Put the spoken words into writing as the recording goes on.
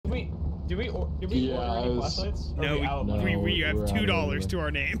Do we order any flashlights? No, we have $2 to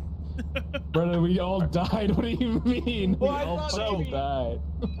our name. Brother, we all died. What do you mean? Well, we all fucking died.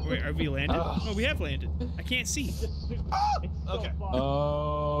 Wait, have we landed? Oh, we have landed. I can't see. Okay.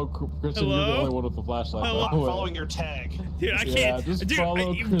 Oh, Kristen, you're the only one with the flashlight. I'm following your tag. Dude, I can't.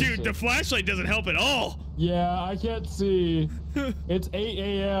 Dude, the flashlight doesn't help at all. Yeah, I can't see. It's 8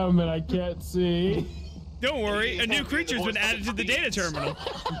 a.m. and I can't see. Don't worry, a new creature's been added to the data terminal.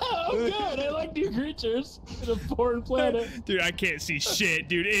 Oh, good. I like new creatures in a foreign planet. Dude, I can't see shit,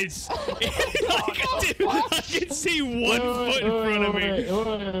 dude. It's like, dude, I can see 1 foot in front of me. Wait,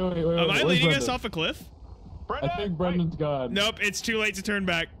 Am I leading us off a cliff? I think Brendan's gone. Nope, it's too late to turn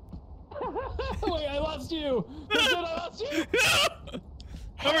back. Wait, I lost you. I lost you. No!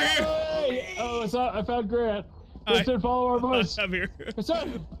 Over here. Hey. Oh, I found Grant. Kristen, follow our voice. I'm here.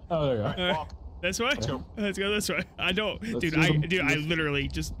 Kristen. Oh, there you go. Right, walk. This way? Let's go this way. I don't, dude. I literally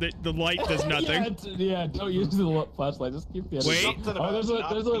just the light does nothing. Yeah, don't use the flashlight. Just keep the. Wait. Oh, there's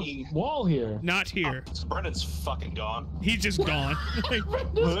a wall here. Not here. Brendan's fucking gone. He's just gone.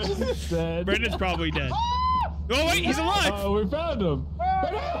 Brendan's just dead. Brendan's probably dead. Oh wait, he's alive. Oh, we found him.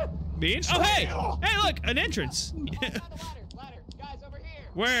 Bean? Oh hey, hey look, an entrance. Ladder, guys, over here.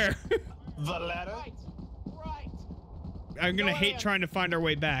 Where? The ladder. Right. I'm gonna hate trying to find our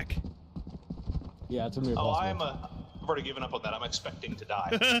way back. Yeah, it's gonna be impossible. I've already given up on that. I'm expecting to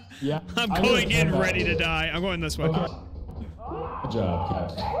die. Yeah. I'm going in ready to die. I'm going this way. Okay. Good job,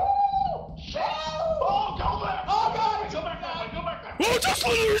 Captain. Oh, go back! Oh, God! Go back that way! Go back that way! Oh, just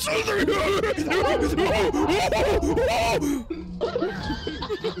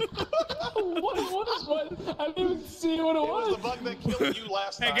What is what? I didn't even see what it was. It was the bug that killed you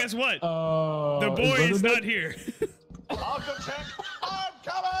last time. Hey, guess what? The boy is not here. I'll go check. I'm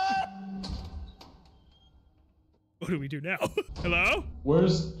coming! What do we do now? Hello?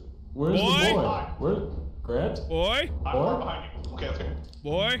 Where's boy? the boy? Where? Grant? Boy? I'm far behind you. Okay.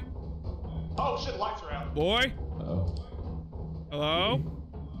 Boy? Oh shit, lights are out. Boy? Uh-oh. Hello?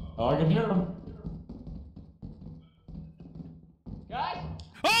 Oh, I can hear him. Guys?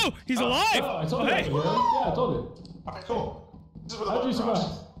 Oh, he's alive! Oh, I told you. Hey. Yeah, I told you. Okay, cool. This is where the How'd you bug survive?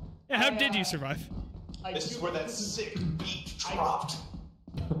 drops. Yeah, how did you survive? This is where that sick beat dropped.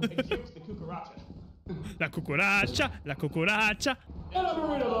 I juked the cucaracha. La cucaracha, la cucaracha. I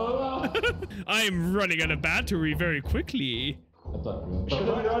I'm running out of battery very quickly. thought You should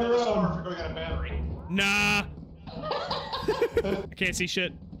have been on your own if you're going out of battery. Nah. I can't see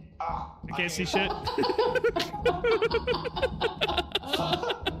shit. I can't see shit.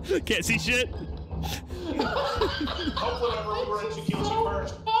 Can't see shit. Hopefully whoever runs you kills you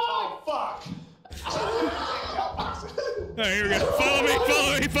first. Oh, fuck! Alright, here we go.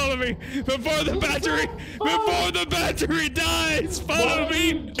 Follow me. Before the battery dies, follow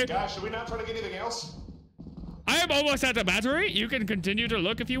me. Guys, should we not try to get anything else? I am almost at the battery. You can continue to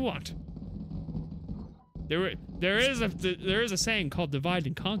look if you want. There is a saying called divide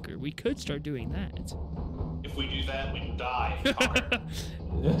and conquer. We could start doing that. If we do that, we die.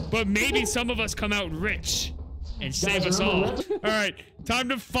 But maybe some of us come out rich and save us all. All right, time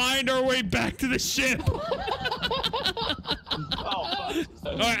to find our way back to the ship. All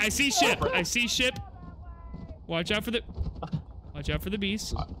right, I see ship. Watch out for the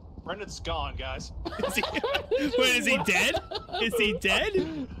beast. Brendan's gone, guys. Wait, is he dead? Is he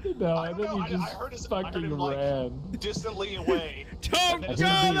dead? No, I think he just heard him fucking like, ran. distantly away. Don't go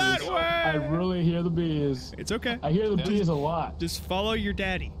that way! I really hear the bees. It's okay. I hear the bees a lot. Just follow your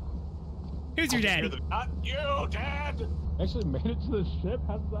daddy. Who's your daddy? Not you, Dad! Actually made it to the ship?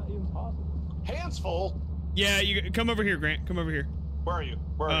 How's that even possible? Hands full. Yeah, you come over here, Grant. Come over here. Where are you?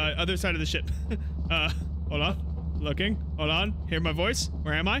 Where are you? Other side of the ship. Hold on. Looking. Hold on. Hear my voice?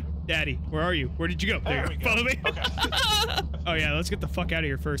 Where am I? Daddy, where are you? Where did you go? There you go. Follow me. Okay. Oh yeah, let's get the fuck out of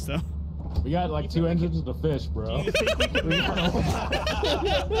here first, though. We got like 2 engines of the fish, bro.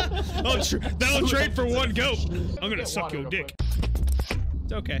 That'll trade for 1 goat. I'm gonna suck your dick.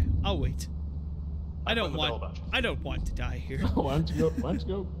 It's okay. I'll wait. I don't want to die here. Why don't you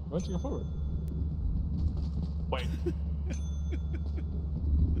go forward? Wait.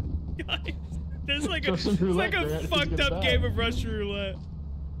 Guys, it's like a fucked up game of Russian roulette.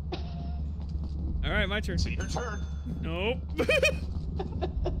 All right, my turn. So your turn. Nope.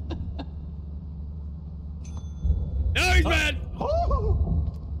 No, he's mad.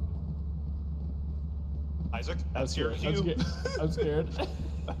 Isaac, that's your cue. I'm scared.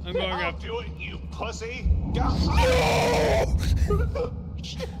 I'm going up. Do it, you pussy. Go.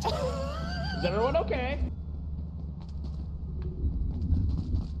 Is everyone okay?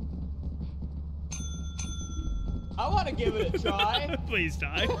 I want to give it a try. Please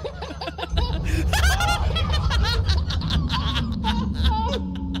die.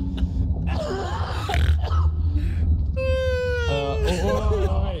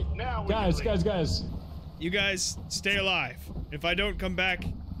 Wait. Now we Guys, can guys, guys. You guys stay alive. If I don't come back,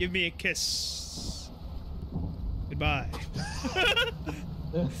 give me a kiss. Goodbye.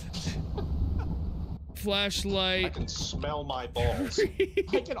 Flashlight. I can smell my balls.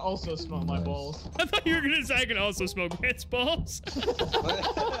 I can also smell my balls. I thought you were gonna say I can also smell Grant's balls.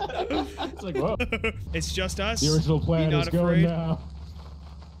 It's like, whoa. It's just us. The original plan Be is not going afraid. now.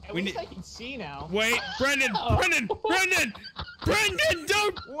 At We least need- I can see now. Wait, Brendan! Brendan! Brendan! Brendan,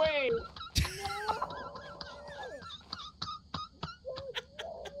 don't! Wait.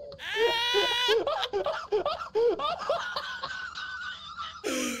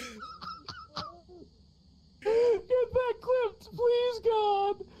 Get that clipped, please,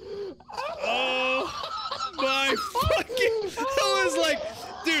 God. Oh my fucking! I was like,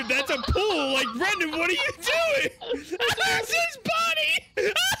 dude, that's a pool. Like, Brendan, what are you doing? There's his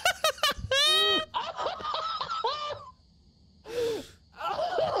body.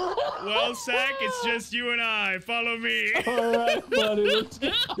 Well, Sack, it's just you and I. Follow me. All right, buddy. Let's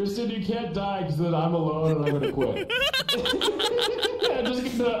get... Kristen, you can't die because then I'm alone and I'm gonna quit. I'm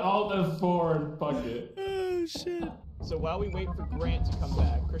just gonna Alt F4 and fuck it. Oh shit. So while we wait for Grant to come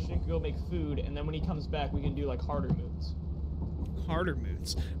back, Christian can go make food, and then when he comes back, we can do like harder moves. Harder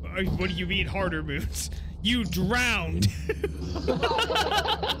moves? What do you mean harder moves? You drowned. You're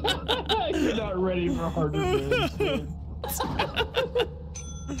not ready for harder moves, dude.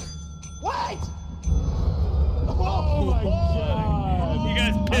 What? Oh my god! You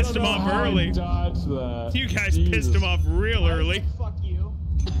guys pissed him off early. Dodge that. You guys Jesus. pissed him off real early. Fuck you.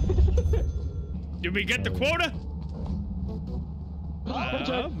 Did we get the quota?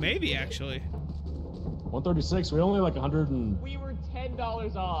 Maybe actually. 136. We only like 100 and. We were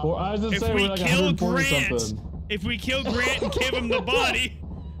 $10 off. I was just If saying we we're like kill 140 Grant, something. if we kill Grant and give him the body,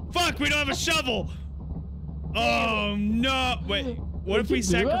 fuck, we don't have a shovel. Oh no! Wait, what if we do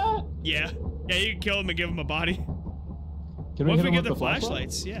sacrifice? that? Yeah, you can kill him and give him a body. Can What hit if we him get with the flashlight?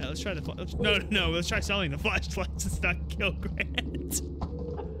 flashlights? Yeah, let's try the. No, let's try selling the flashlights. Let's not kill Grant.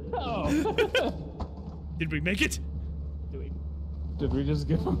 Oh. Did we make it? Did we just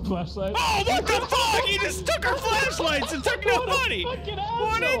give him flashlight? Oh, what the fuck! He just took our flashlights and took no money. Fucking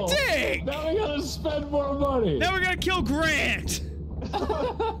What a asshole. dick! Now we gotta spend more money. Now we gotta kill Grant.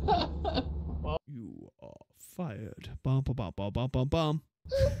 You are fired. Bum bum bum bum bum bum bum.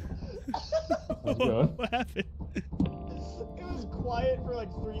 How's it going? What happened? It was quiet for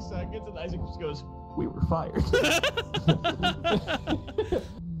like 3 seconds, and Isaac just goes, We were fired.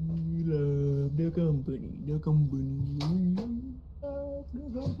 We love the company, the company. The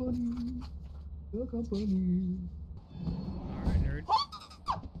company, the company. Alright, nerd.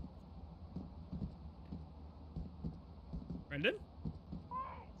 Brendan?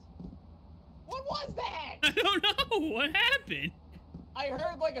 "What was that?" I don't know. What happened? I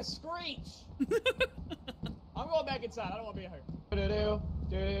heard like a screech. I'm going back inside. I don't want to be here. Do-do-do,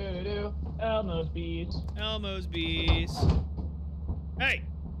 do-do-do. Elmo's bees. Elmo's bees. Hey!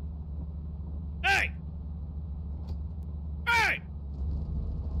 Hey! Hey!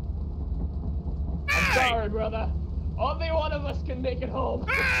 I'm sorry, brother. Only one of us can make it home.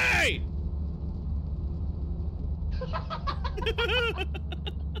 Hey!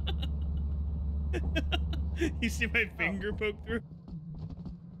 You see my finger poke through?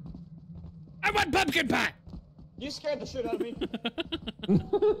 I want pumpkin pie! You scared the shit out of me.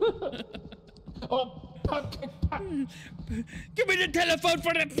 Oh, pumpkin pie. Give me the telephone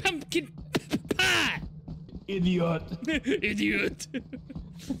for the pumpkin pie! Idiot. Idiot!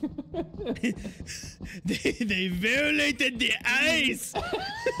 they violated the ice!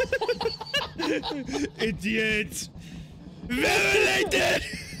 Idiot! Violated!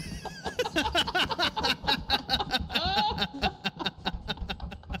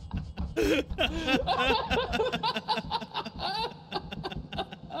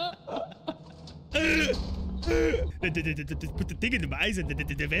 Put the thing in my eyes and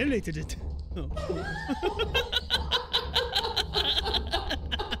they violated it. Oh.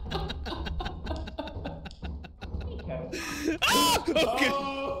 Oh, okay.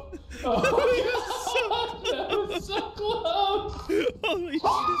 That was so close. Holy shit.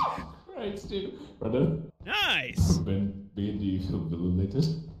 Right, Steve. Brother, Nice. Ben, do you feel violated?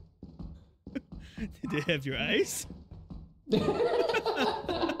 Did they have your eyes?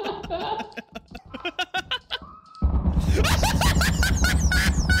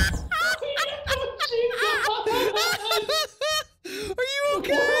 Are you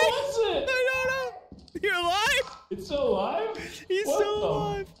okay? What was it? I don't know. You're alive? It's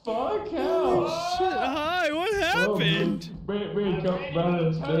fuck? How? Shit, hi, what happened? Wait, Brandon,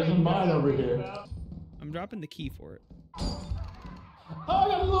 there's a mine over here. I'm dropping the key for it. Oh, I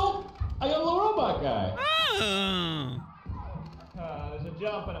got a little robot guy. Oh. There's a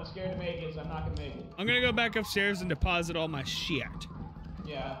jump, but I'm scared to make it, so I'm not gonna make it. I'm gonna go back upstairs and deposit all my shit.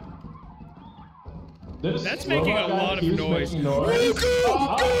 Yeah. That's making a lot of noise. Go!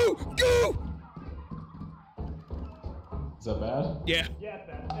 Is that bad? Yeah. Yeah, it's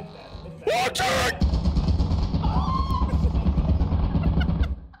bad. It's bad. It's bad. Watch it!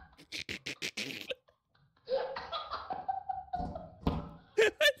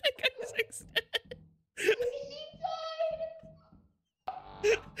 I think I was extended.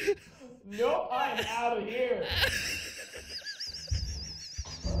 Nope, I'm out of here.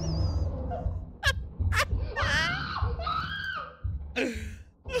 How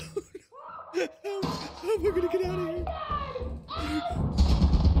am I gonna get out of here?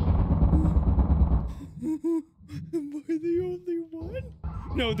 Am I the only one?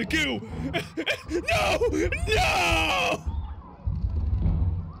 No, the goo! No! No!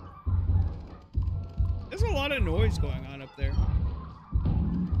 There's a lot of noise going on up there.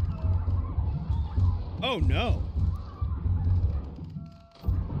 Oh no.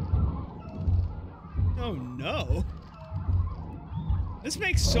 Oh no. This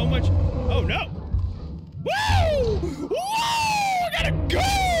makes so much. Oh no. Woo! Woo! I gotta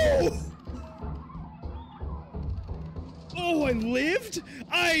go! Oh, I lived?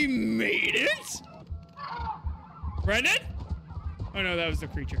 I made it? Brendan? Oh no, that was the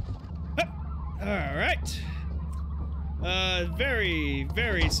creature. Alright. Very,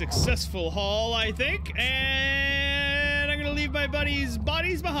 very successful haul, I think. And I'm gonna leave my buddies'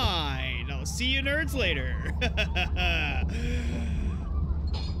 bodies behind. I'll see you nerds later.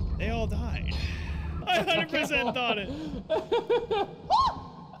 They all died. I 100% thought it.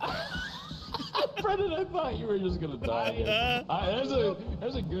 Brendan, I thought you were just gonna die here.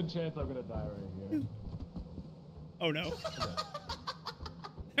 There's a good chance I'm gonna die right here. Oh no.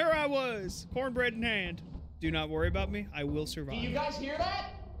 There I was, cornbread in hand. Do not worry about me, I will survive. Do you guys hear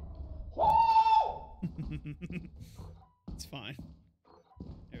that? Woo! It's fine.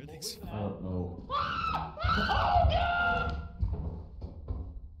 Everything's fine. I don't know. Oh god!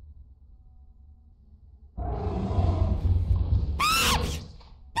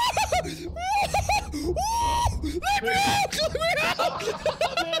 Let me out! Let me out!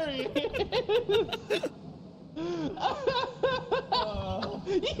 There he is.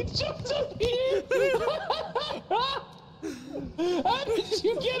 You jumped up here! How did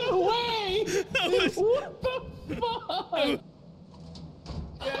you get away? What the fuck?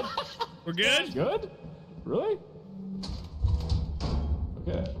 Good. We're good? Good? Really?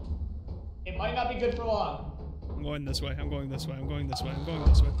 Okay. It might not be good for long. I'm going this way, I'm going this way, I'm going this way, I'm going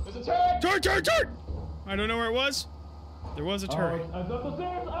this way. There's a turret! Turn, turn, turn! I don't know where it was. There was a turret. I got the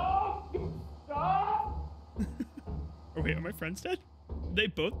stairs. Oh! Stop! Oh wait, are my friends dead? Did they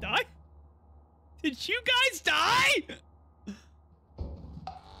both die? Did you guys die?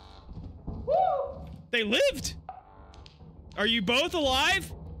 Woo! They lived! Are you both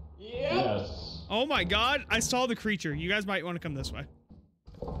alive? Yeah. Yes. Oh my god, I saw the creature. You guys might want to come this way.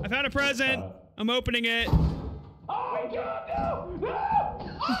 I found a present. I'm opening it. Oh god, no! No!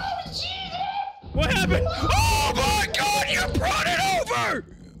 Oh Jesus! What happened? Oh my god, you brought it over!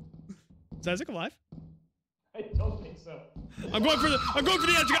 Is Isaac alive? I don't think so. I'm going for the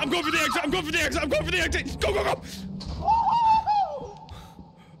exit, I'm going for the exit, I'm going for the exit, I'm going for the exit! Go, go, go!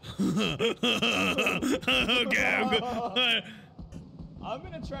 Okay, I'm good. I'm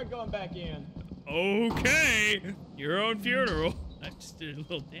gonna try going back in. Okay, your own funeral. I just did a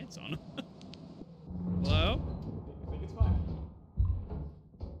little dance on him. Hello? I think it's fine.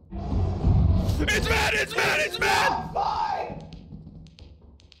 It's mad! It's mad! It's mad! Fine!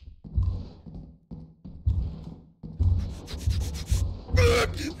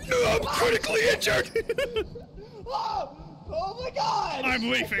 No, I'm critically injured! Oh! Oh my god! I'm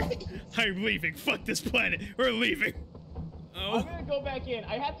leaving. I'm leaving. Fuck this planet. We're leaving. Oh. I'm gonna go back in.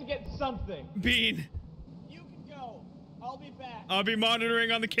 I have to get something. Bean. You can go. I'll be back. I'll be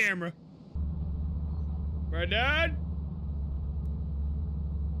monitoring on the camera. Brendan?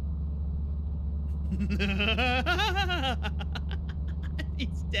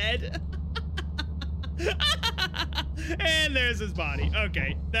 He's dead. And there's his body.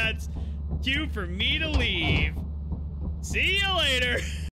 Okay, that's cue for me to leave. See you later.